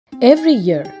Every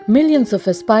year, millions of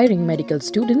aspiring medical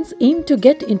students aim to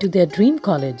get into their dream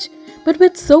college. But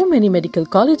with so many medical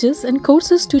colleges and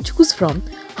courses to choose from,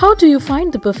 how do you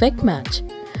find the perfect match?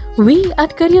 We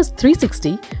at Careers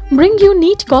 360 bring you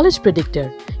NEET College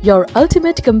Predictor, your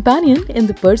ultimate companion in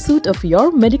the pursuit of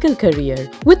your medical career.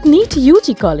 With NEET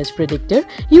UG College Predictor,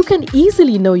 you can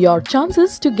easily know your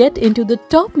chances to get into the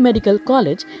top medical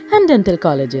college and dental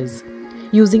colleges.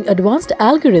 Using advanced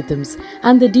algorithms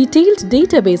and the detailed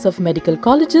database of medical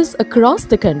colleges across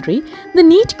the country, the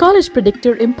NEET College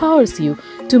Predictor empowers you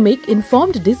to make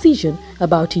informed decisions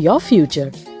about your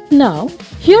future. Now,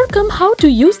 here come how to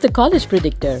use the College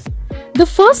Predictor. The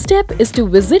first step is to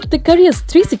visit the Careers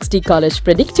 360 College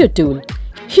Predictor tool.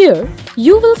 Here,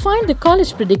 you will find the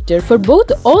College Predictor for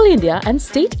both All India and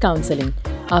State Counselling.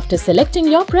 After selecting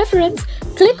your preference,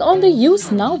 click on the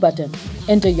Use Now button.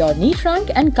 Enter your NEET rank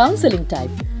and counselling type.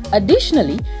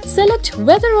 Additionally, select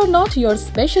whether or not you are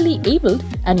specially abled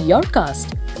and your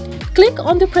caste. Click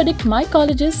on the Predict My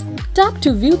Colleges. Tap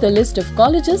to view the list of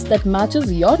colleges that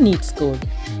matches your NEET score.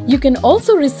 You can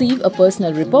also receive a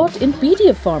personal report in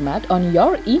PDF format on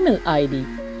your email ID.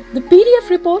 The PDF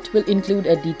report will include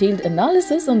a detailed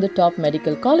analysis on the top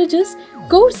medical colleges,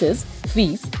 courses,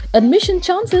 fees, admission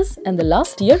chances, and the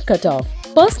last year cutoff.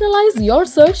 Personalize your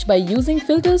search by using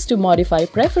filters to modify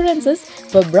preferences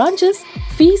for branches,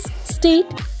 fees, state,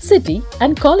 city,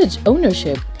 and college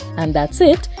ownership. And that's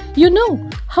it. You know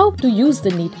how to use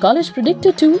the NEET College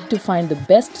Predictor tool to find the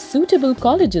best suitable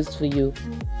colleges for you.